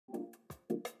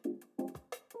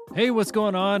Hey, what's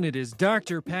going on? It is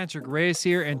Dr. Patrick Reyes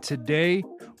here, and today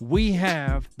we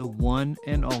have the one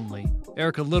and only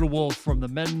Erica Littlewolf from the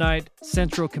Mennonite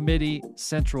Central Committee,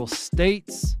 Central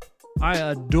States. I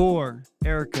adore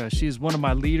Erica. She is one of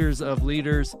my leaders of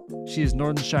leaders. She is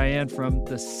Northern Cheyenne from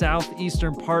the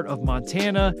southeastern part of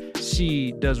Montana.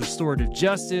 She does restorative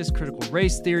justice, critical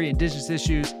race theory, indigenous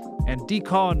issues, and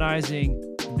decolonizing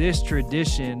this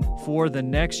tradition for the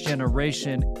next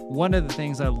generation. One of the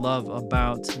things I love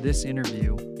about this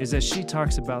interview is that she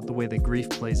talks about the way that grief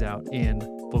plays out in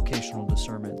vocational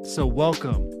discernment. So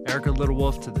welcome, Erica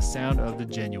Littlewolf, to the Sound of the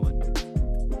Genuine.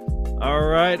 All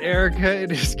right, Erica,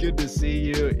 it is good to see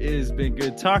you. It has been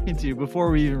good talking to you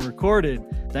before we even recorded.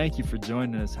 Thank you for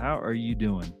joining us. How are you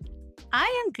doing?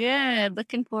 I am good.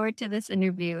 Looking forward to this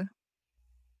interview.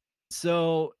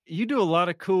 So you do a lot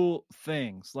of cool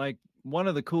things, like one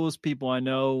of the coolest people I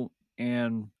know,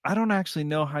 and I don't actually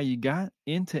know how you got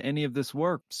into any of this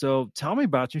work. So tell me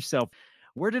about yourself.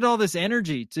 Where did all this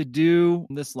energy to do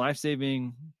this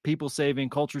life-saving, people-saving,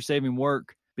 culture-saving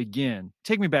work begin?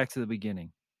 Take me back to the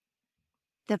beginning.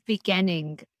 The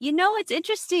beginning. It's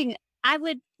interesting. I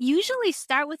would usually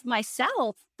start with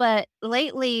myself, but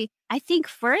lately I think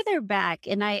further back,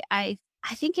 and I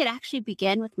think it actually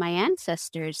began with my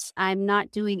ancestors. I'm not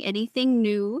doing anything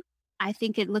new. I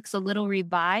think it looks a little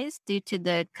revised due to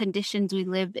the conditions we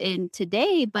live in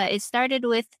today, but it started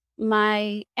with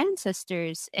my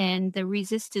ancestors and the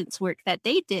resistance work that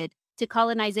they did to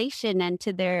colonization and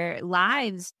to their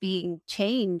lives being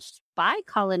changed by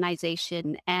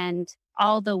colonization and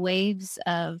all the waves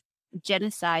of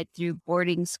genocide through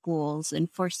boarding schools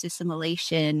and forced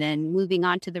assimilation and moving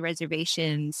on to the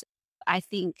reservations. I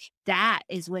think that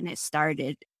is when it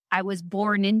started. I was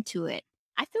born into it.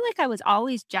 I feel like I was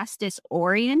always justice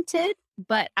oriented,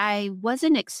 but I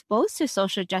wasn't exposed to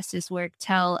social justice work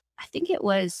till I think it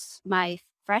was my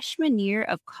freshman year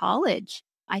of college.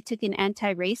 I took an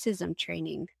anti-racism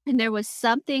training, and there was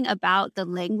something about the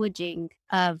languaging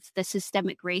of the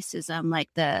systemic racism, like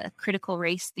the critical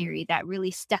race theory, that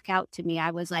really stuck out to me.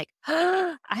 I was like,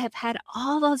 I have had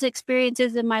all those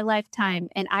experiences in my lifetime,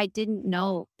 and I didn't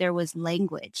know there was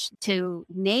language to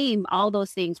name all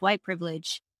those things: white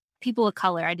privilege, people of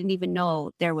color. I didn't even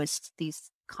know there was these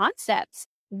concepts.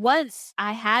 Once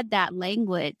I had that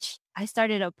language, I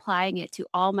started applying it to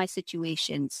all my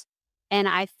situations. And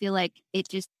I feel like it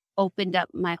just opened up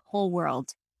my whole world.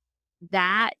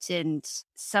 That and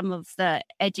some of the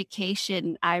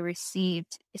education I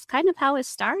received is kind of how it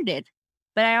started.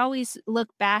 But I always look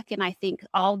back and I think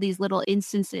all these little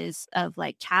instances of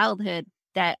like childhood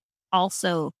that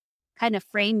also kind of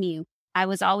frame you. I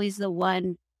was always the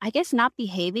one, I guess, not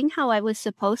behaving how I was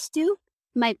supposed to.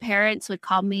 My parents would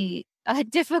call me a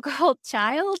difficult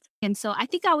child. And so I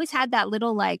think I always had that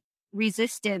little like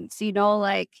resistance,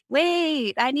 like,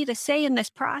 wait, I need a say in this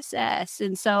process.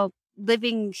 And so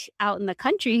living out in the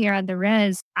country here on the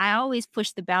res, I always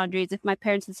push the boundaries. If my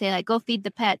parents would say like, go feed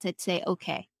the pets, I'd say,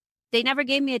 okay. They never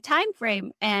gave me a time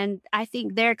frame. And I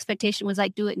think their expectation was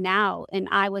like, do it now. And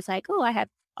I was like, oh, I have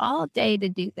all day to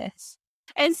do this.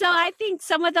 And so I think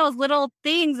some of those little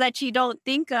things that you don't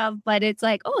think of, but it's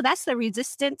like, oh, that's the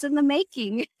resistance in the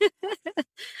making.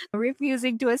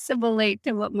 Refusing to assimilate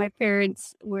to what my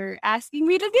parents were asking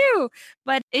me to do.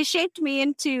 But it shaped me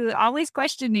into always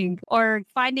questioning or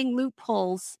finding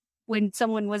loopholes. When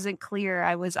someone wasn't clear,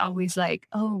 I was always like,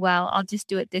 oh, well, I'll just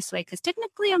do it this way. Because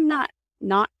technically I'm not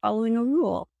following a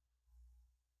rule.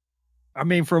 I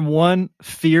mean, from one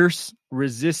fierce,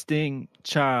 resisting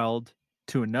child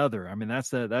to another. I mean,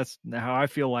 that's how I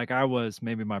feel like I was.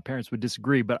 Maybe my parents would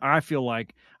disagree, but I feel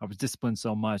like I was disciplined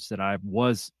so much that I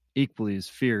was equally as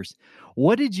fierce.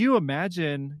 What did you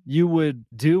imagine you would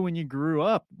do when you grew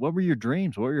up? What were your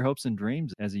dreams? What were your hopes and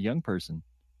dreams as a young person?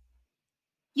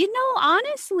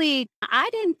 Honestly, I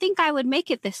didn't think I would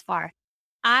make it this far.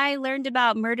 I learned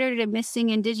about murdered and missing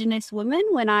Indigenous women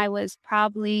when I was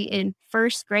probably in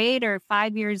first grade or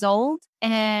 5 years old.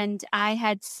 And I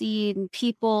had seen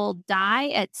people die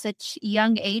at such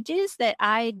young ages that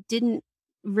I didn't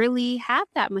really have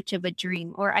that much of a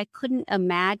dream, or I couldn't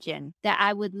imagine that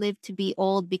I would live to be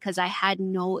old because I had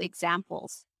no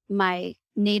examples. My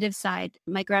native side,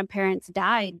 my grandparents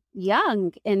died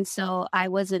young, and so I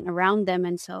wasn't around them.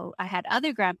 And so I had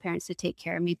other grandparents to take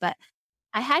care of me. But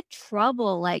I had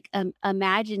trouble like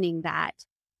imagining that.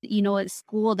 At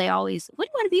school, they always, what do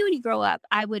you want to be when you grow up?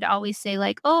 I would always say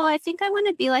like, oh, I think I want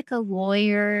to be like a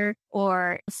lawyer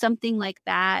or something like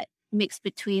that, mixed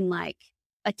between like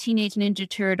a teenage ninja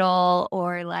turtle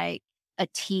or like a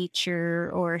teacher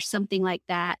or something like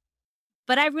that.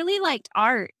 But I really liked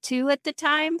art too at the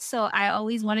time. So I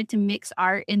always wanted to mix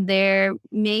art in there,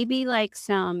 maybe like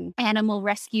some animal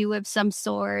rescue of some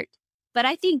sort. But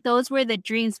I think those were the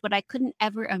dreams, but I couldn't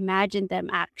ever imagine them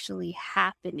actually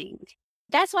happening.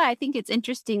 That's why I think it's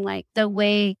interesting, like the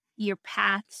way your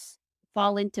paths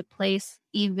fall into place,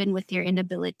 even with your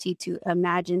inability to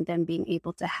imagine them being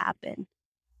able to happen.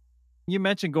 You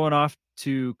mentioned going off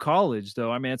to college,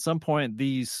 though. I mean, at some point,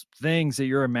 these things that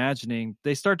you're imagining,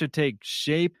 they start to take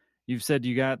shape. You've said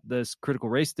you got this critical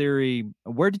race theory.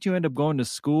 Where did you end up going to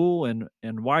school, and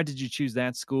why did you choose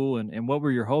that school? And what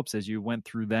were your hopes as you went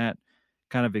through that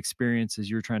kind of experience as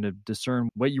you were trying to discern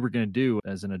what you were going to do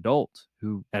as an adult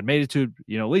who had made it to,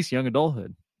 at least young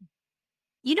adulthood?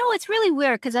 It's really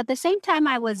weird because at the same time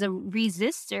I was a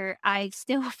resistor, I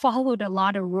still followed a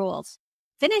lot of rules.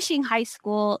 Finishing high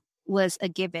school was a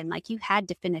given. Like you had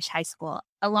to finish high school.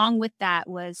 Along with that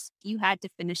was you had to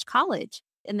finish college.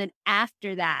 And then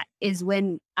after that is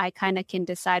when I kind of can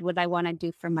decide what I want to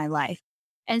do for my life.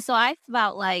 And so I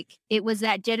felt like it was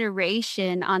that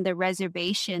generation on the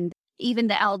reservation. Even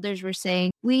the elders were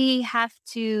saying, we have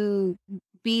to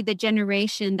be the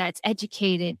generation that's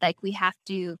educated. Like we have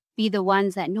to be the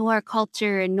ones that know our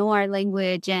culture and know our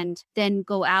language and then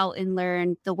go out and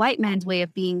learn the white man's way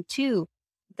of being too.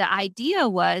 The idea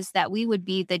was that we would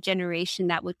be the generation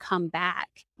that would come back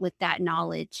with that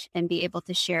knowledge and be able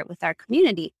to share it with our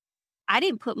community. I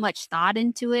didn't put much thought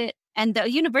into it. And the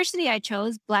university I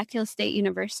chose, Black Hills State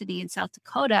University in South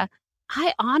Dakota,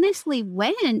 I honestly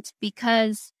went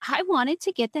because I wanted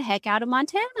to get the heck out of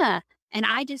Montana. And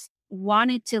I just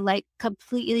wanted to like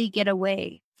completely get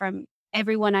away from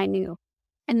everyone I knew.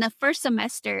 In the first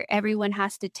semester, everyone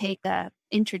has to take a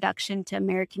introduction to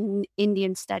American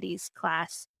Indian Studies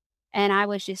class. And I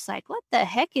was just like, what the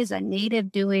heck is a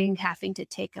native doing having to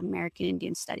take American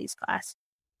Indian Studies class?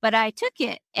 But I took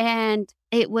it and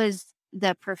it was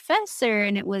the professor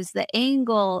and it was the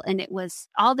angle and it was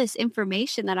all this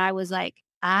information that I was like,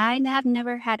 I have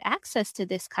never had access to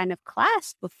this kind of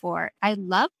class before. I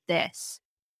love this.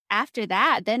 After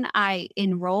that, then I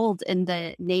enrolled in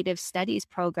the Native Studies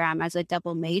program as a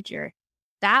double major.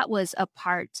 That was a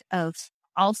part of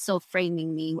also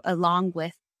framing me along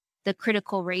with the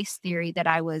critical race theory that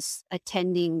I was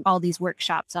attending all these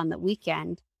workshops on the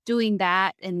weekend, doing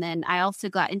that. And then I also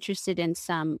got interested in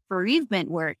some bereavement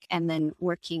work and then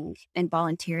working and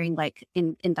volunteering like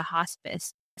in the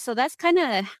hospice. So that's kind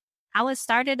of how it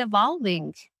started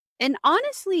evolving. And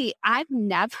honestly, I've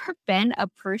never been a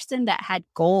person that had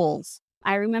goals.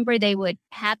 I remember they would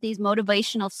have these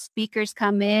motivational speakers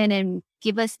come in and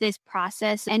give us this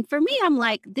process. And for me, I'm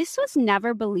like, this was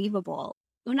never believable.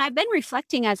 When I've been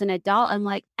reflecting as an adult, I'm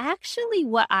like, actually,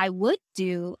 what I would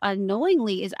do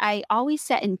unknowingly is I always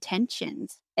set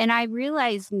intentions. And I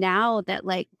realize now that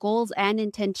like goals and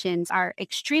intentions are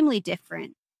extremely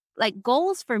different. Like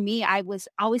goals for me, I was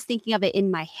always thinking of it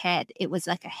in my head. It was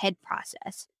like a head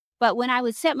process. But when I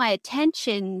would set my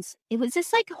intentions, it was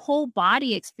just like a whole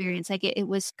body experience. Like it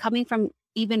was coming from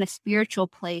even a spiritual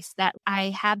place that I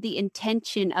have the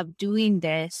intention of doing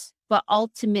this, but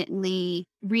ultimately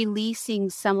releasing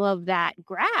some of that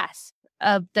grasp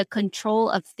of the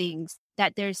control of things,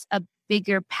 that there's a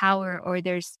bigger power or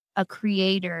there's a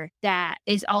creator that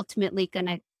is ultimately going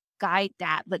to guide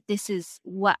that. But this is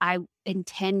what I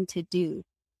intend to do.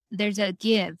 There's a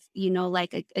give,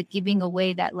 like a giving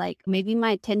away that like maybe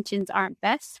my intentions aren't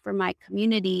best for my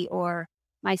community or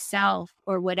myself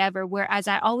or whatever. Whereas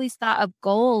I always thought of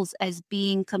goals as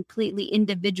being completely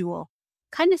individual,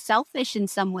 kind of selfish in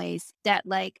some ways, that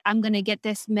like I'm going to get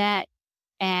this met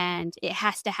and it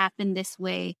has to happen this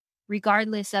way,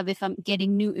 regardless of if I'm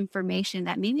getting new information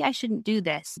that maybe I shouldn't do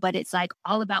this, but it's like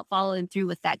all about following through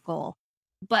with that goal.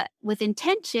 But with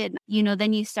intention,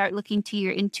 then you start looking to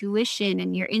your intuition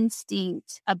and your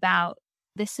instinct about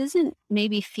this isn't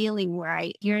maybe feeling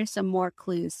right. Here are some more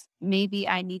clues. Maybe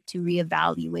I need to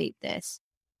reevaluate this.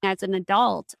 As an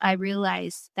adult, I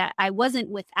realized that I wasn't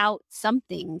without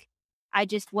something. I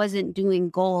just wasn't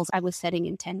doing goals. I was setting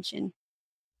intention.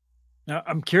 Now,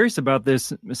 I'm curious about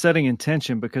this setting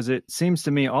intention because it seems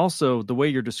to me also the way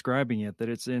you're describing it, that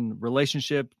it's in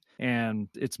relationship and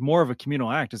it's more of a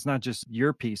communal act. It's not just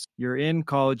your piece. You're in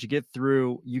college, you get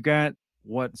through, you got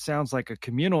what sounds like a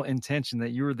communal intention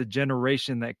that you were the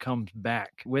generation that comes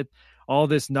back with all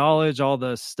this knowledge, all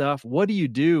the stuff. What do you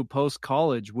do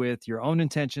post-college with your own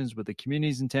intentions, with the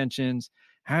community's intentions?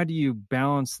 How do you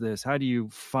balance this? How do you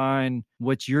find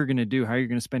what you're going to do, how you're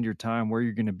going to spend your time, where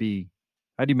you're going to be?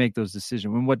 How do you make those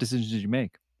decisions? And what decisions did you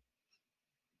make?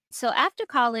 So after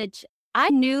college, I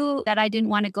knew that I didn't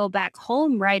want to go back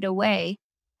home right away.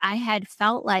 I had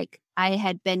felt like I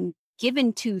had been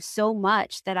given to so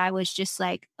much that I was just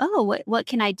like, oh, what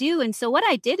can I do? And so what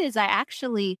I did is I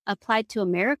actually applied to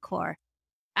AmeriCorps.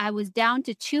 I was down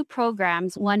to two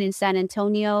programs, one in San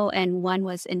Antonio and one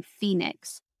was in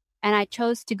Phoenix. And I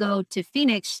chose to go to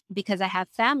Phoenix because I have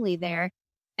family there.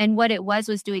 And what it was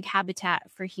doing Habitat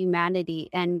for Humanity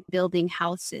and building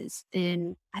houses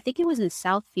in, I think it was in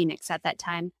South Phoenix at that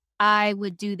time. I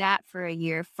would do that for a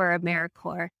year for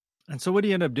AmeriCorps. And so what do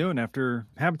you end up doing after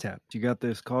Habitat? You got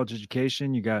this college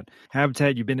education, you got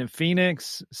Habitat, you've been in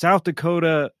Phoenix, South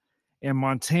Dakota, and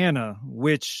Montana,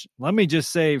 which let me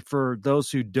just say for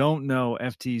those who don't know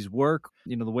FT's work,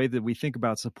 the way that we think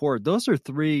about support, those are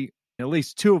three, at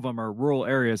least two of them are rural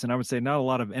areas. And I would say not a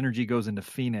lot of energy goes into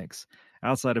Phoenix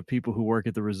outside of people who work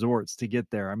at the resorts to get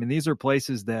there. I mean, these are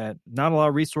places that not a lot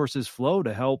of resources flow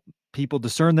to help people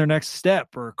discern their next step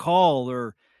or call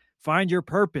or find your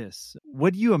purpose.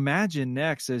 What do you imagine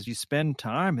next as you spend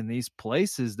time in these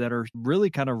places that are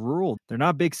really kind of rural? They're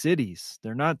not big cities.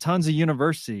 They're not tons of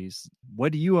universities.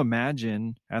 What do you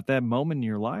imagine at that moment in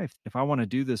your life? If I want to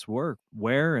do this work,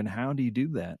 where and how do you do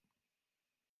that?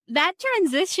 That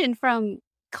transition from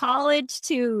college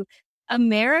to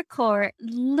AmeriCorps,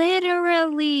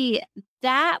 literally,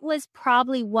 that was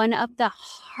probably one of the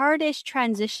hardest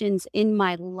transitions in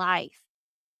my life.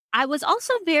 I was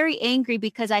also very angry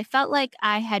because I felt like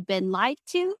I had been lied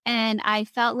to and I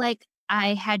felt like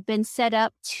I had been set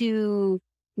up to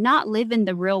not live in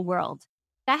the real world.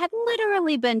 I had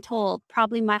literally been told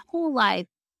probably my whole life,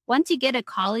 once you get a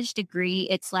college degree,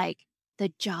 it's like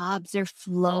the jobs are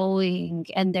flowing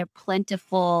and they're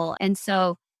plentiful. And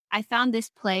so I found this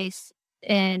place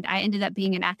and I ended up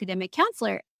being an academic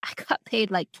counselor. I got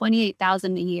paid like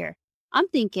 $28,000 a year. I'm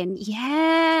thinking,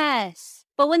 yes.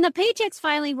 But when the paychecks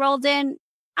finally rolled in,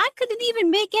 I couldn't even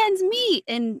make ends meet.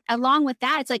 And along with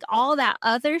that, it's like all that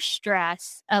other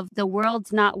stress of the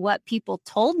world's not what people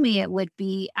told me it would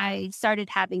be. I started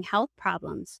having health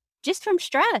problems just from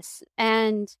stress.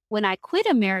 And when I quit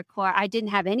AmeriCorps, I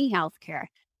didn't have any health care.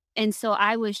 And so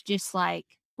I was just like,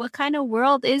 what kind of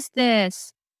world is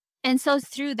this? And so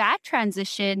through that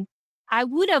transition, I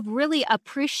would have really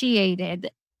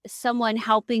appreciated someone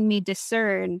helping me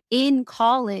discern in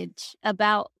college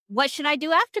about what should I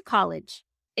do after college.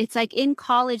 It's like in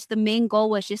college, the main goal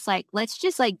was just like, let's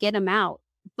just like get them out,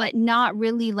 but not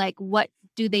really like what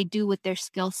do they do with their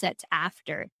skill sets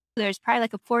after. There's probably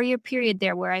like a 4-year period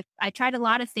there where I tried a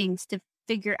lot of things to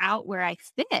figure out where I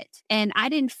fit, and I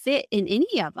didn't fit in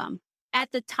any of them.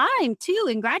 At the time too,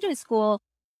 in graduate school,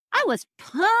 I was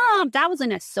pumped. I was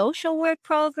in a social work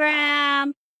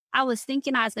program. I was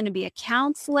thinking I was going to be a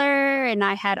counselor and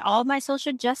I had all my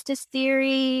social justice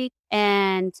theory.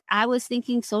 And I was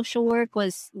thinking social work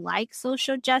was like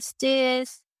social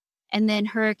justice. And then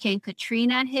Hurricane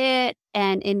Katrina hit.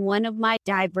 And in one of my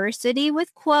diversity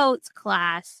with quotes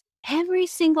class, every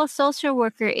single social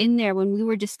worker in there, when we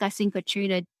were discussing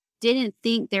Katrina, didn't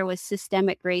think there was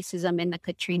systemic racism in the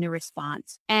Katrina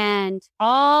response. And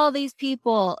all these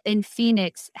people in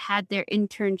Phoenix had their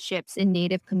internships in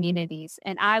Native communities.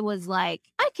 And I was like,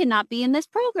 I cannot be in this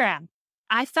program.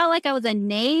 I felt like I was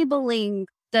enabling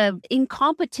the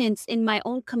incompetence in my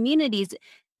own communities.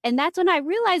 And that's when I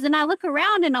realized, and I look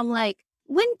around and I'm like,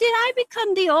 when did I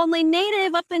become the only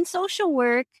Native up in social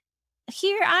work?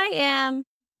 Here I am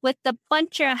with a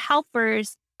bunch of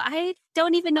helpers. I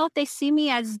don't even know if they see me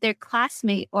as their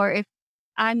classmate or if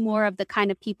I'm more of the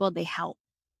kind of people they help.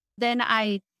 Then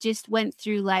I just went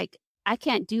through like, I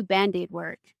can't do Band-Aid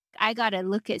work. I got to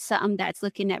look at something that's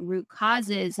looking at root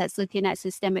causes, that's looking at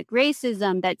systemic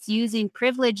racism, that's using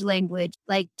privilege language,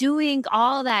 like doing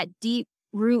all that deep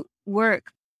root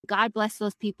work. God bless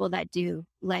those people that do,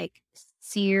 like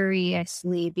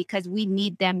seriously, because we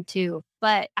need them too.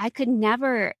 But I could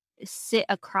never sit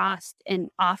across and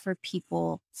offer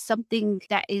people something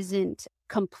that isn't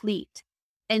complete.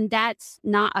 And that's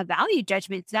not a value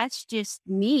judgment. That's just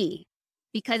me,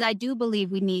 because I do believe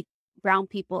we need brown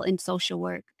people in social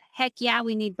work. Heck yeah,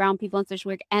 we need brown people in social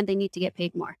work, and they need to get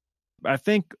paid more. I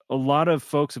think a lot of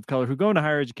folks of color who go into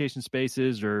higher education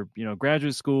spaces or,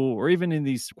 graduate school or even in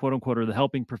these quote unquote or the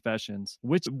helping professions,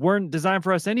 which weren't designed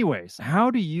for us anyways.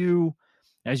 How do you,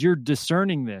 as you're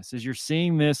discerning this, as you're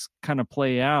seeing this kind of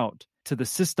play out to the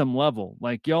system level,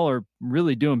 like y'all are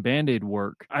really doing Band-Aid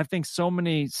work. I think so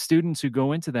many students who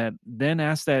go into that then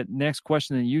ask that next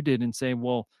question that you did and say,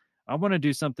 well, I want to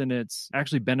do something that's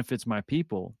actually benefits my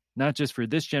people, not just for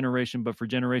this generation, but for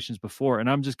generations before. And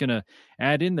I'm just going to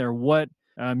add in there what,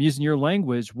 using your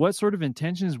language, what sort of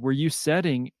intentions were you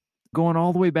setting going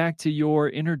all the way back to your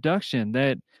introduction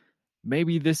that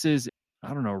maybe this is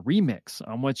I don't know, remix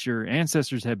on what your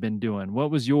ancestors have been doing.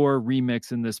 What was your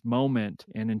remix in this moment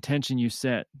and intention you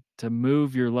set to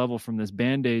move your level from this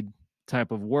Band-Aid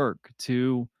type of work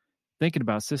to thinking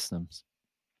about systems?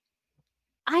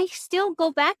 I still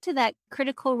go back to that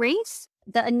critical race,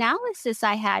 the analysis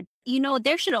I had.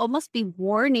 There should almost be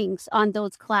warnings on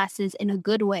those classes in a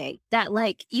good way that,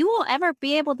 like, you won't ever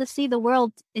be able to see the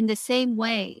world in the same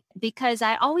way. Because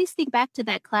I always think back to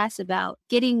that class about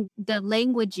getting the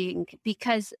languaging,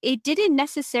 because it didn't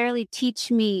necessarily teach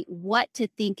me what to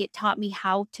think, it taught me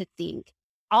how to think.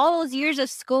 All those years of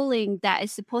schooling that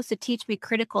is supposed to teach me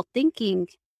critical thinking,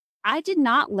 I did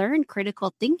not learn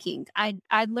critical thinking.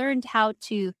 I learned how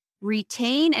to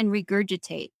retain and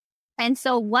regurgitate. And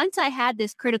so once I had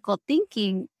this critical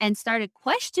thinking and started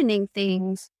questioning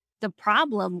things, the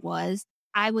problem was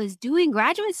I was doing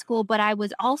graduate school, but I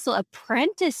was also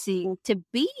apprenticing to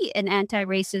be an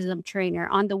anti-racism trainer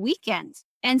on the weekends.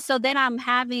 And so then I'm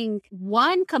having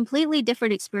one completely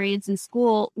different experience in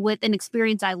school with an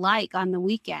experience I like on the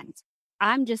weekends.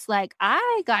 I'm just like,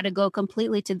 I got to go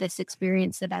completely to this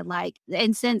experience that I like.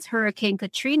 And since Hurricane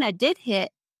Katrina did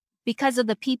hit, because of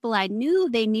the people I knew,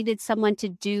 they needed someone to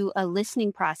do a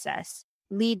listening process,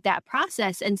 lead that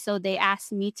process. And so they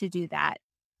asked me to do that.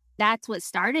 That's what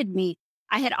started me.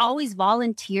 I had always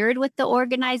volunteered with the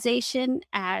organization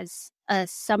as a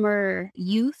summer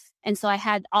youth. And so I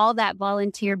had all that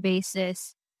volunteer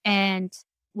basis. And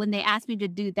when they asked me to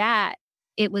do that,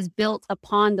 it was built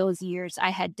upon those years I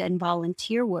had done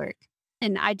volunteer work.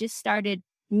 And I just started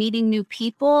meeting new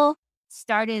people,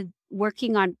 started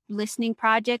working on listening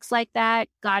projects like that,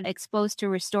 got exposed to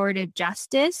restorative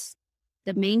justice,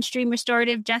 the mainstream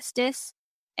restorative justice.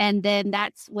 And then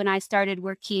that's when I started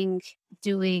working,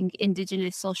 doing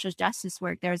Indigenous social justice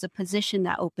work. There was a position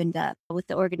that opened up with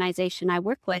the organization I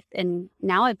work with. And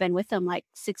now I've been with them like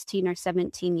 16 or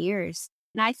 17 years.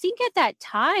 And I think at that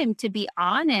time, to be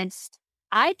honest,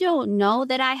 I don't know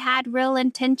that I had real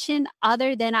intention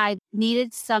other than I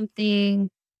needed something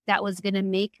that was going to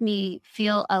make me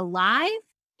feel alive.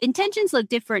 Intentions look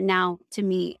different now to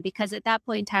me because at that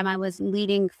point in time, I was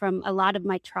leading from a lot of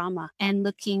my trauma and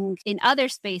looking in other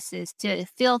spaces to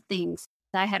feel things.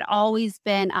 I had always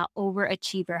been an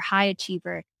overachiever, high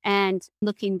achiever. And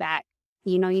looking back,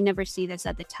 you never see this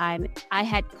at the time. I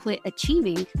had quit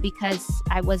achieving because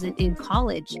I wasn't in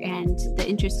college. And the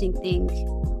interesting thing,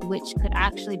 which could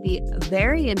actually be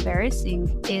very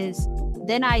embarrassing, is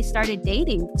then I started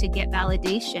dating to get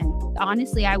validation.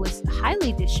 Honestly, I was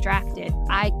highly distracted.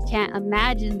 I can't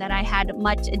imagine that I had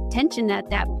much intention at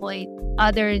that point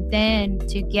other than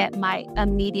to get my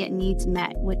immediate needs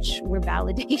met, which were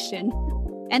validation.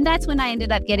 And that's when I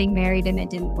ended up getting married and it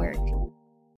didn't work.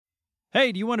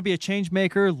 Hey, do you want to be a change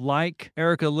maker like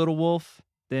Erica Little Wolf?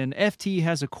 Then FT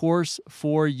has a course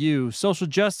for you. Social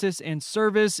Justice and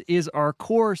Service is our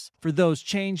course for those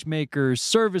change makers,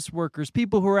 service workers,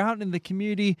 people who are out in the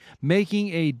community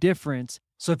making a difference.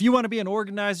 So if you want to be an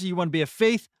organizer, you want to be a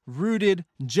faith-rooted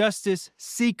justice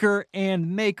seeker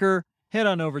and maker, head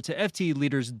on over to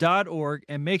ftleaders.org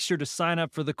and make sure to sign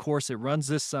up for the course. It runs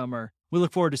this summer. We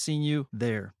look forward to seeing you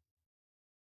there.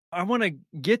 I want to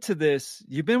get to this.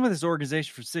 You've been with this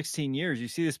organization for 16 years. You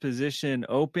see this position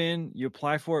open, you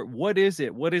apply for it. What is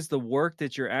it? What is the work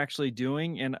that you're actually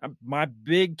doing? And my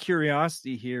big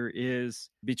curiosity here is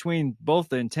between both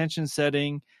the intention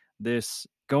setting, this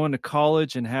going to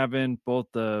college and having both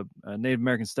the Native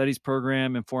American Studies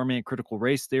program, informing critical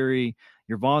race theory,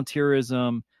 your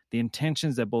volunteerism, the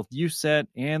intentions that both you set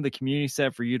and the community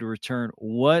set for you to return.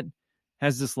 What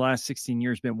has this last 16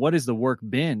 years been? What has the work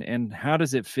been? And how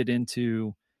does it fit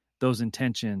into those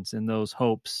intentions and those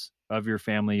hopes of your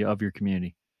family, of your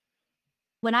community?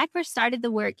 When I first started the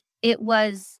work, it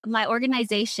was my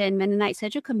organization, Mennonite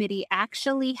Central Committee,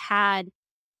 actually had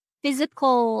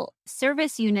physical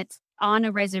service units on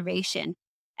a reservation.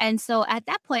 And so at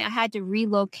that point, I had to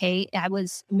relocate. I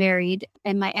was married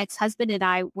and my ex-husband and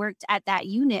I worked at that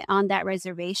unit on that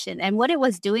reservation. And what it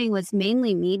was doing was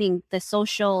mainly meeting the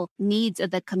social needs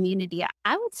of the community.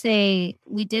 I would say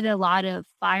we did a lot of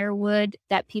firewood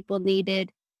that people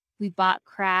needed. We bought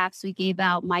crafts. We gave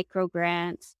out micro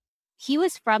grants. He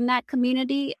was from that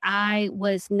community. I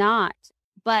was not,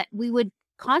 but we would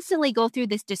constantly go through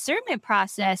this discernment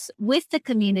process with the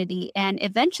community. And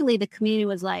eventually the community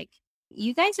was like,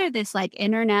 you guys are this like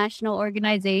international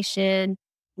organization.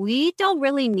 We don't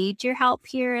really need your help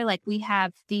here. Like we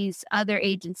have these other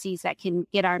agencies that can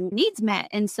get our needs met.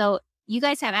 And so you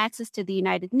guys have access to the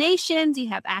United Nations. You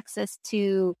have access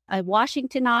to a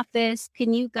Washington office.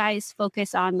 Can you guys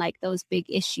focus on like those big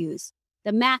issues?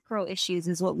 The macro issues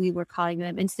is what we were calling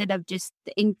them instead of just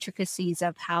the intricacies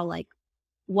of how like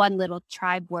one little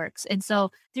tribe works. And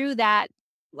so through that,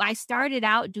 I started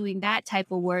out doing that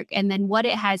type of work. And then what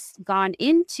it has gone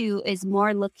into is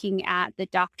more looking at the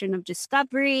doctrine of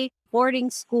discovery, boarding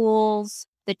schools,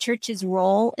 the church's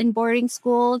role in boarding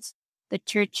schools, the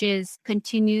church's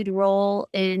continued role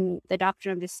in the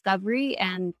doctrine of discovery,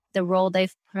 and the role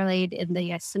they've played in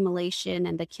the assimilation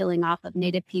and the killing off of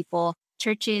Native people,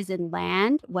 churches and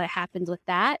land, what happens with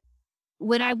that.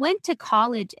 When I went to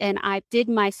college and I did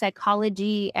my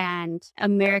psychology and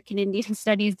American Indian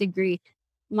Studies degree,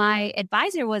 my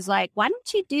advisor was like, why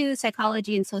don't you do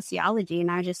psychology and sociology? And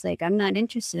I was just like, I'm not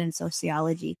interested in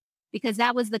sociology, because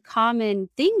that was the common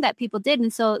thing that people did.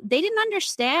 And so they didn't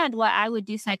understand why I would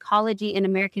do psychology and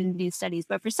American Indian Studies.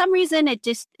 But for some reason, it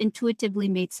just intuitively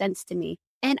made sense to me.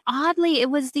 And oddly, it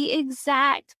was the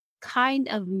exact kind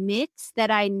of mix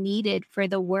that I needed for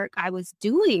the work I was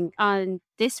doing on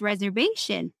this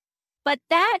reservation. But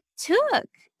that took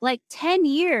like 10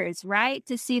 years, right,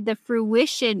 to see the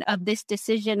fruition of this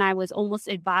decision I was almost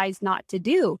advised not to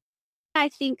do. I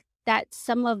think that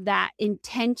some of that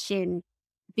intention,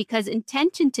 because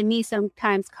intention to me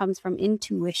sometimes comes from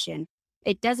intuition.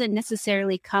 It doesn't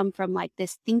necessarily come from like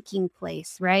this thinking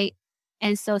place, right?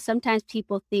 And so sometimes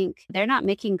people think they're not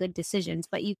making good decisions,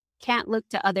 but you can't look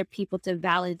to other people to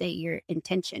validate your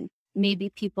intention. Maybe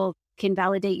people can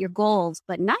validate your goals,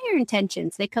 but not your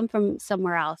intentions. They come from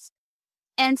somewhere else.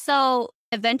 And so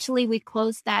eventually we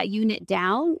closed that unit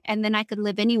down, and then I could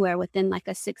live anywhere within like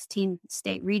a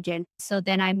 16-state region. So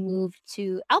then I moved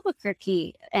to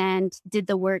Albuquerque and did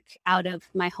the work out of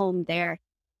my home there.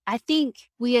 I think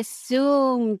we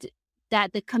assumed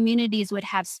that the communities would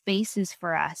have spaces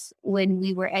for us when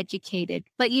we were educated.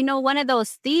 But, you know, one of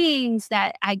those things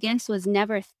that I guess was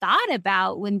never thought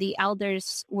about when the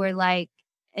elders were like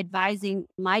advising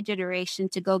my generation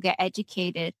to go get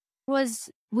educated was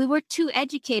we were too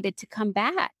educated to come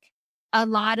back. A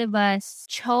lot of us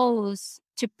chose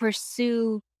to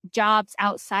pursue jobs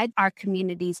outside our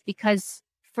communities because,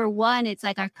 for one, it's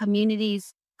like our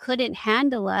communities couldn't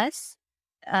handle us.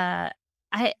 I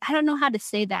don't know how to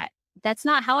say that. That's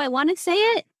not how I want to say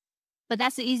it, but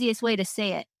that's the easiest way to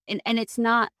say it. And it's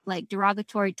not like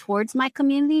derogatory towards my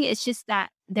community. It's just that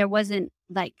there wasn't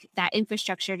like that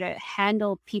infrastructure to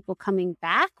handle people coming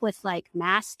back with like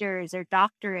masters or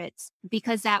doctorates,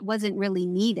 because that wasn't really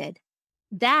needed.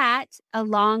 That,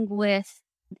 along with,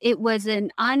 it was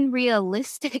an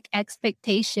unrealistic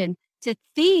expectation to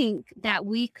think that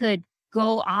we could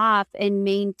go off and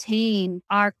maintain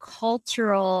our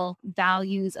cultural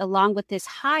values along with this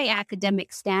high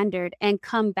academic standard and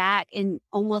come back and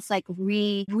almost like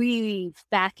breathe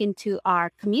back into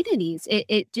our communities.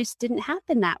 It just didn't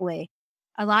happen that way.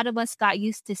 A lot of us got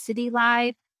used to city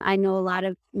life. I know a lot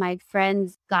of my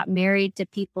friends got married to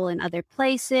people in other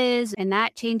places, and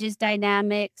that changes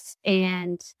dynamics.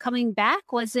 And coming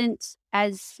back wasn't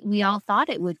as we all thought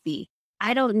it would be.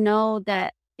 I don't know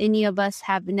that any of us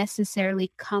have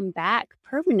necessarily come back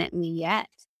permanently yet.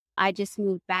 I just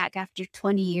moved back after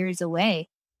 20 years away,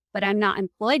 but I'm not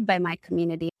employed by my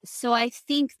community. So I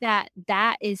think that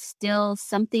that is still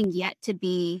something yet to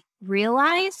be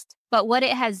realized. But what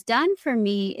it has done for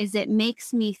me is it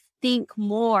makes me think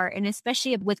more, and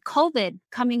especially with COVID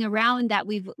coming around, that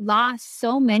we've lost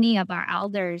so many of our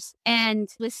elders. And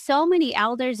with so many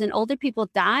elders and older people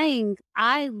dying,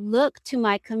 I look to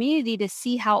my community to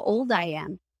see how old I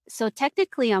am. So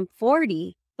technically I'm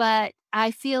 40, but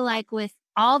I feel like with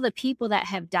all the people that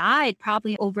have died,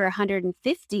 probably over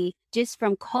 150 just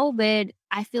from COVID,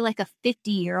 I feel like a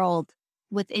 50-year-old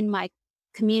within my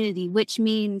community, which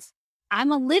means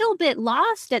I'm a little bit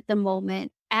lost at the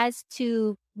moment as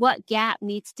to what gap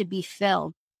needs to be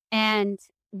filled and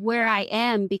where I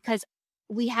am, because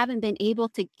we haven't been able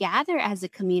to gather as a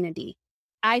community.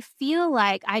 I feel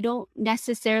like I don't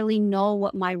necessarily know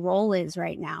what my role is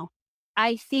right now.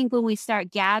 I think when we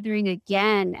start gathering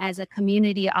again as a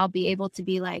community, I'll be able to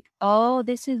be like, oh,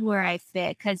 this is where I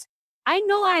fit. Because I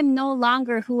know I'm no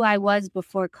longer who I was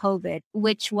before COVID,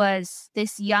 which was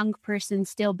this young person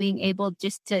still being able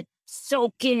just to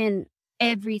soak in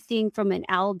everything from an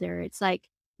elder. It's like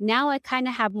now I kind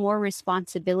of have more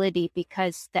responsibility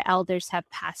because the elders have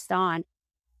passed on.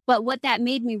 But what that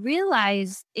made me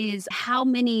realize is how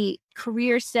many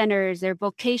career centers or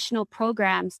vocational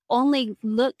programs only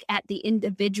look at the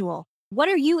individual. What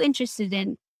are you interested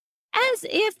in? As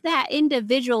if that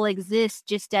individual exists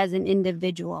just as an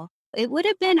individual. It would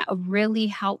have been really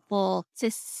helpful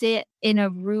to sit in a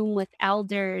room with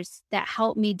elders that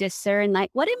help me discern, like,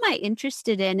 what am I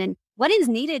interested in and what is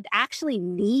actually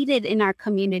needed in our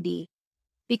community?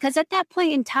 Because at that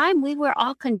point in time, we were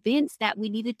all convinced that we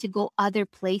needed to go other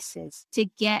places to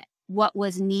get what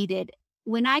was needed.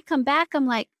 When I come back, I'm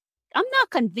like, I'm not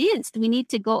convinced we need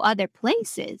to go other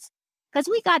places because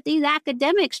we got these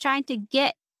academics trying to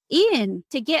get in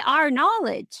to get our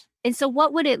knowledge. And so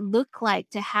what would it look like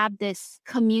to have this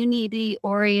community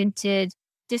oriented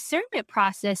discernment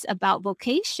process about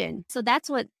vocation? So that's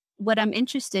what I'm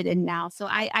interested in now. So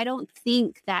I don't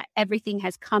think that everything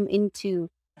has come into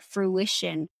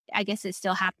fruition. I guess it's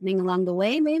still happening along the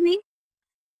way, maybe.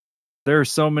 There are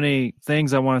so many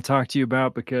things I want to talk to you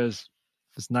about because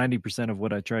it's 90% of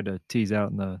what I tried to tease out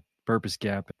in the purpose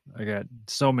gap. I got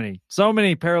so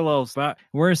many parallels. But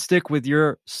we're going to stick with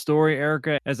your story,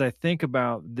 Erica, as I think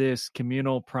about this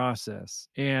communal process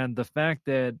and the fact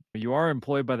that you are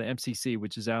employed by the MCC,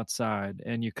 which is outside,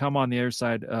 and you come on the other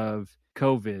side of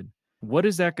COVID. What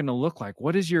is that going to look like?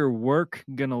 What is your work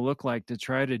going to look like to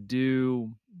try to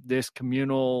do this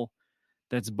communal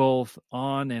that's both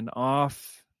on and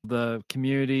off the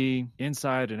community,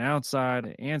 inside and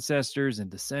outside, ancestors and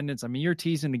descendants? I mean, you're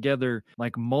teasing together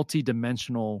like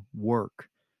multi-dimensional work.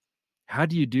 How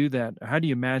do you do that? How do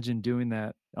you imagine doing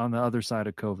that on the other side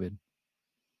of COVID?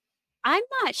 I'm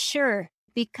not sure,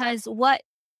 because what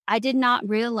I did not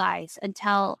realize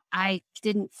until I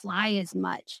didn't fly as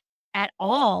much at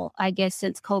all, I guess,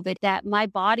 since COVID, that my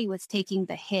body was taking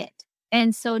the hit.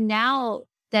 And so now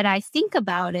that I think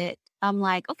about it, I'm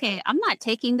like, okay, I'm not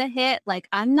taking the hit. Like,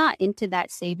 I'm not into that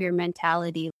savior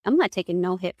mentality. I'm not taking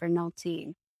no hit for no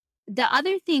team. The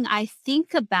other thing I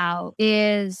think about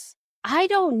is I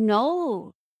don't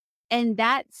know. And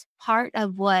that's part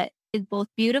of what is both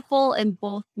beautiful and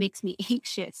both makes me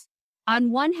anxious.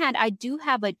 On one hand, I do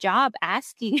have a job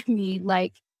asking me,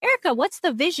 like, Erica, what's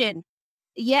the vision?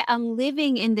 Yet I'm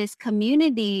living in this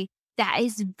community that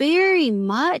is very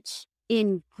much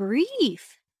in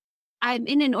grief. I'm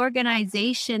in an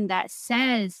organization that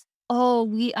says, oh,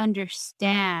 we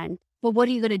understand, but what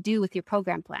are you going to do with your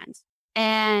program plans?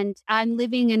 And I'm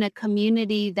living in a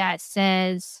community that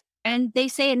says, and they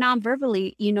say it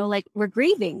non-verbally, like, we're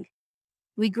grieving.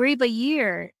 We grieve a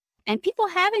year, and people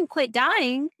haven't quit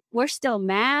dying. We're still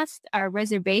masked. Our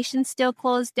reservations still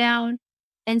closed down.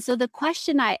 And so the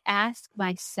question I ask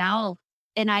myself,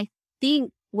 and I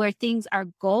think where things are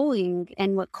going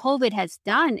and what COVID has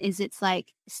done, is it's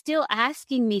like still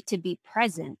asking me to be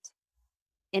present.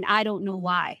 And I don't know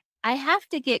why. I have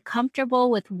to get comfortable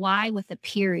with why with a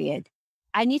period.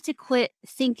 I need to quit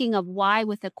thinking of why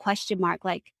with a question mark,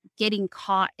 like getting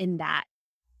caught in that.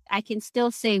 I can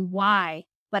still say why,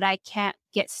 but I can't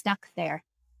get stuck there.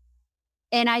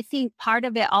 And I think part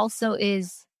of it also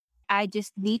is I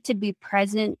just need to be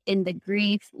present in the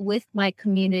grief with my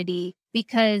community,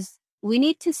 because we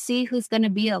need to see who's going to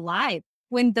be alive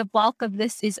when the bulk of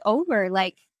this is over.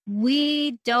 Like,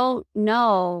 we don't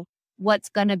know what's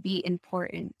going to be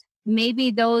important.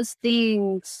 Maybe those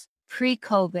things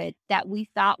pre-COVID that we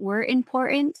thought were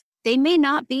important, they may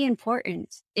not be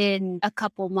important in a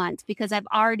couple months because I've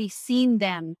already seen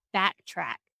them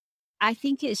backtrack. I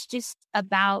think it's just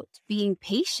about being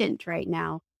patient right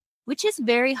now, which is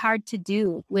very hard to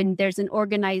do when there's an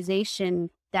organization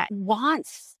that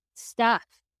wants stuff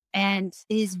and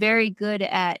is very good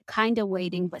at kind of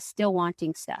waiting, but still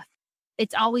wanting stuff.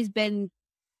 It's always been,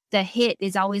 the hit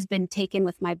has always been taken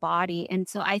with my body. And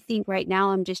so I think right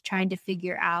now I'm just trying to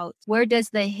figure out, where does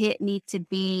the hit need to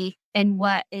be and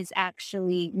what is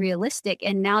actually realistic.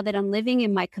 And now that I'm living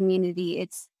in my community,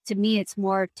 to me, it's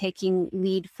more taking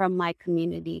lead from my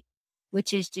community,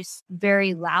 which is just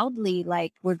very loudly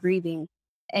like, we're grieving.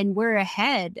 And we're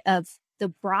ahead of the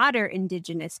broader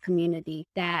Indigenous community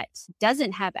that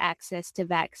doesn't have access to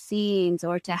vaccines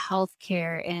or to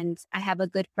healthcare. And I have a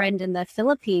good friend in the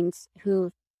Philippines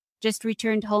who just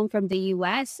returned home from the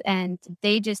US, and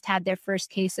they just had their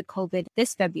first case of COVID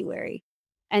this February.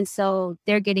 And so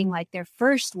they're getting like their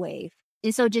first wave.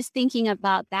 And so just thinking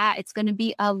about that, it's going to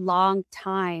be a long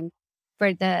time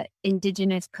for the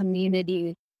Indigenous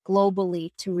community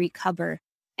globally to recover.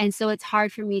 And so it's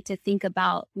hard for me to think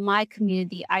about my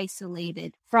community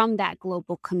isolated from that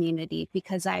global community,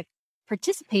 because I've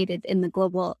participated in the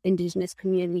global Indigenous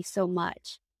community so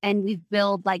much. And we've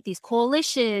built like these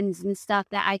coalitions and stuff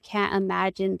that I can't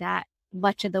imagine that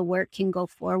much of the work can go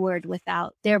forward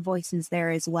without their voices there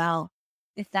as well,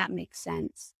 if that makes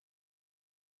sense.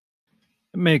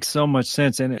 It makes so much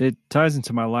sense. And it ties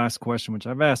into my last question, which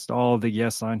I've asked all of the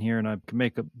guests on here, and I can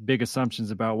make big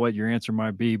assumptions about what your answer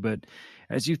might be. But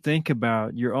as you think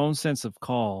about your own sense of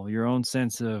call, your own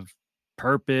sense of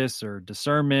purpose or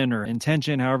discernment or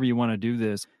intention, however you want to do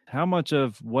this, how much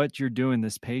of what you're doing,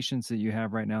 this patience that you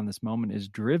have right now in this moment, is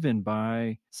driven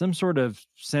by some sort of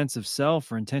sense of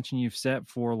self or intention you've set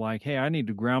for, like, hey, I need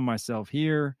to ground myself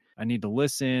here. I need to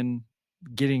listen,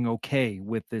 getting okay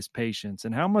with this patience?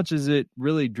 And how much is it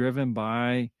really driven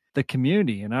by the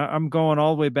community? And I'm going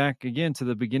all the way back again to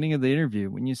the beginning of the interview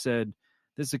when you said,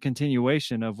 this is a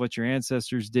continuation of what your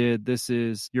ancestors did. This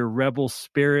is your rebel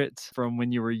spirit from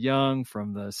when you were young,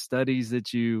 from the studies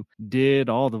that you did,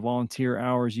 all the volunteer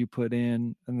hours you put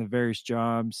in, and the various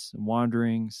jobs and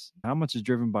wanderings. How much is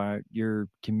driven by your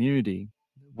community,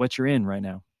 what you're in right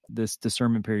now, this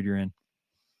discernment period you're in?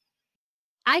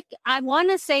 I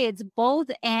want to say it's both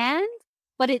and,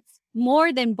 but it's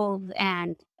more than both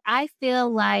and. I feel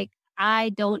like I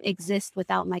don't exist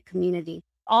without my community.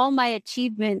 All my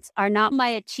achievements are not my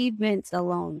achievements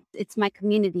alone. It's my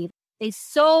community. It's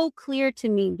so clear to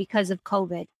me because of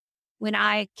COVID when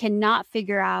I cannot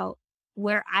figure out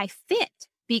where I fit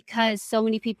because so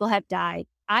many people have died.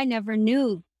 I never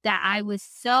knew that I was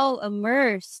so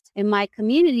immersed in my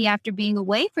community after being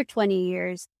away for 20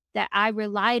 years that I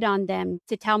relied on them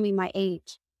to tell me my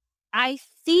age. I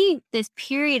think this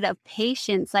period of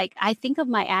patience, like I think of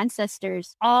my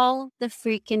ancestors all the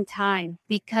freaking time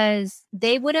because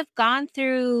they would have gone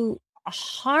through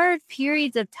hard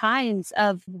periods of times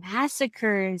of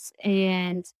massacres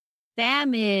and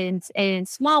famines and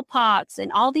smallpox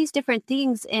and all these different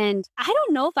things. And I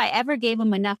don't know if I ever gave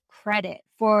them enough credit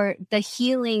for the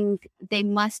healing they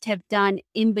must have done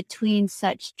in between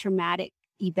such traumatic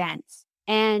events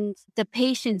and the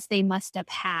patience they must have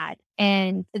had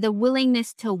and the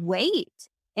willingness to wait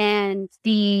and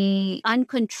the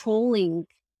uncontrolling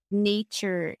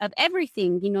nature of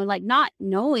everything, like not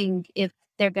knowing if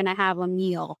they're going to have a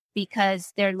meal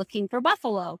because they're looking for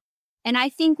buffalo. And I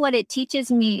think what it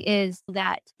teaches me is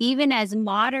that even as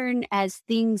modern as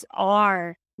things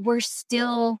are, we're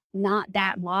still not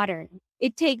that modern.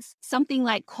 It takes something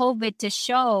like COVID to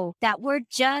show that we're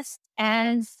just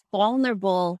as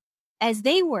vulnerable as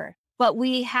they were. But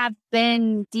we have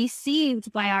been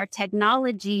deceived by our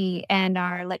technology and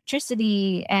our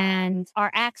electricity and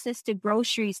our access to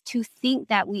groceries to think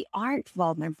that we aren't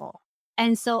vulnerable.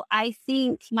 And so I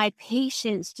think my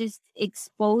patience just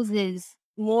exposes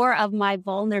more of my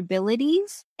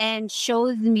vulnerabilities and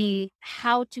shows me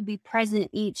how to be present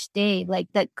each day, like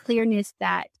the clearness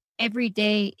that every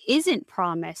day isn't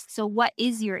promised. So what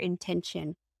is your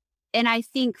intention? And I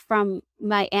think from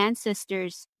my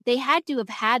ancestors, they had to have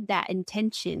had that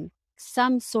intention,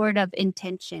 some sort of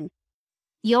intention.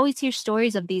 You always hear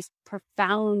stories of these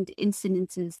profound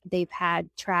incidences they've had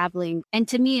traveling. And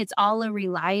to me, it's all a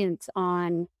reliance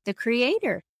on the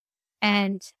creator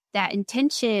and that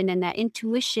intention and that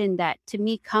intuition that to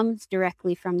me comes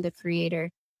directly from the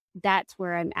creator. That's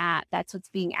where I'm at. That's what's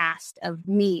being asked of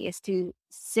me, is to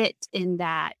sit in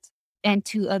that and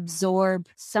to absorb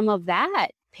some of that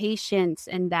patience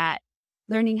and that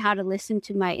learning how to listen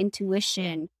to my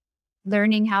intuition,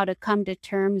 learning how to come to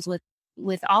terms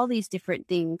with all these different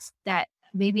things that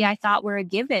maybe I thought were a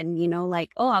given,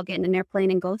 like, oh, I'll get in an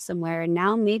airplane and go somewhere. And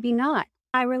now maybe not.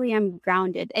 I really am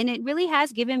grounded. And it really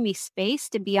has given me space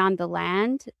to be on the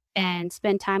land and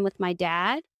spend time with my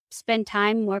dad, spend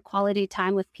more quality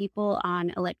time with people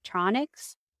on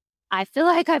electronics. I feel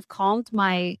like I've calmed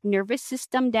my nervous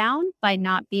system down by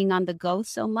not being on the go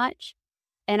so much.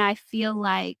 And I feel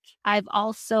like I've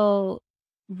also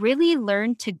really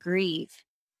learned to grieve.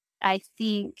 I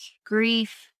think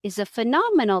grief is a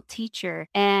phenomenal teacher.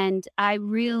 And I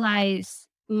realize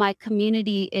my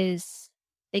community is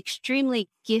extremely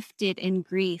gifted in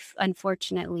grief,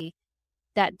 unfortunately.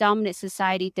 That dominant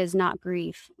society does not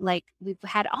grieve. Like we've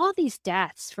had all these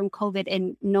deaths from COVID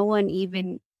and no one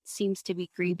even seems to be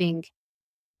grieving.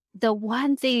 The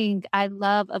one thing I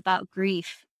love about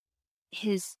grief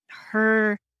is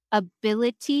her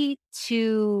ability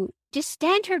to just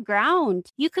stand her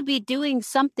ground. You could be doing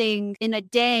something in a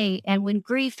day, and when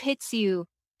grief hits you,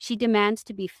 she demands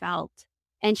to be felt.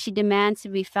 And she demands to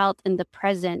be felt in the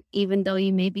present, even though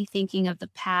you may be thinking of the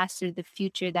past or the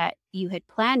future that you had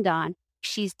planned on.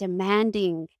 She's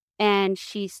demanding and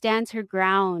she stands her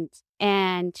ground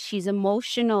and she's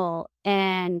emotional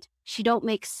and she don't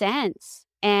make sense.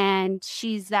 And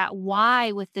she's that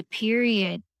why with the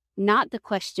period, not the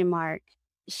question mark.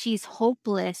 She's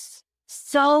hopeless,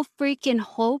 so freaking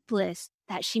hopeless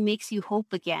that she makes you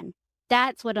hope again.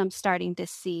 That's what I'm starting to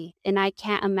see. And I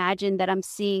can't imagine that I'm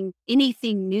seeing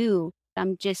anything new.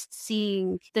 I'm just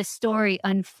seeing the story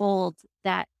unfold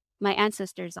that my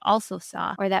ancestors also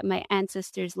saw, or that my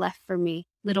ancestors left for me,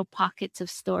 little pockets of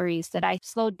stories that I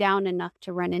slowed down enough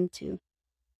to run into.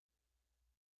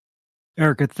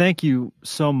 Erica, thank you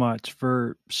so much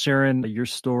for sharing your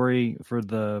story, for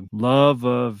the love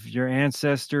of your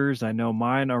ancestors. I know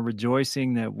mine are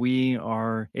rejoicing that we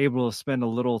are able to spend a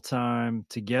little time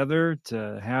together,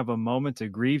 to have a moment to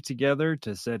grieve together,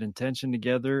 to set intention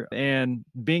together, and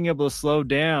being able to slow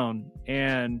down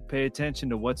and pay attention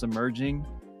to what's emerging.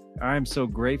 I'm so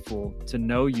grateful to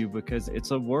know you, because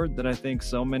it's a word that I think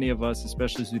so many of us,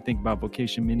 especially as we think about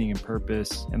vocation, meaning, and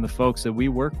purpose, and the folks that we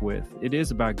work with, it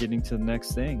is about getting to the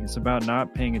next thing. It's about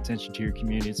not paying attention to your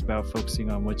community. It's about focusing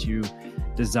on what you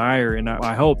desire. And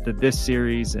I hope that this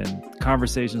series and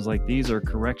conversations like these are a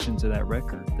correction to that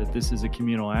record, that this is a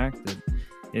communal act, that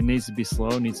it needs to be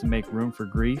slow, needs to make room for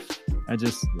grief. I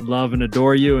just love and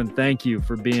adore you, and thank you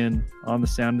for being on The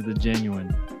Sound of the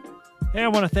Genuine. Hey, I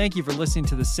want to thank you for listening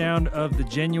to The Sound of the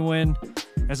Genuine.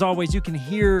 As always, you can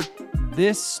hear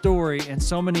this story and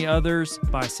so many others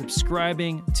by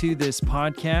subscribing to this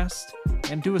podcast.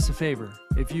 And do us a favor,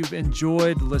 if you've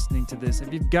enjoyed listening to this,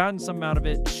 if you've gotten something out of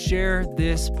it, share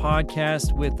this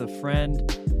podcast with a friend.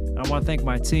 I want to thank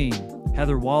my team,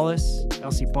 Heather Wallace,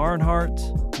 Elsie Barnhart,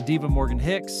 Diva Morgan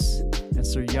Hicks, and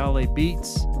Sir Yale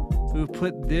Beats, who have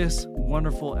put this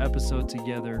wonderful episode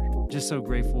together. Just so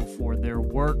grateful for their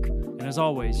work. And as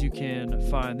always, you can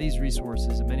find these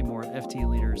resources and many more at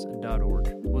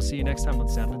ftleaders.org. We'll see you next time on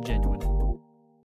Sound of the Genuine.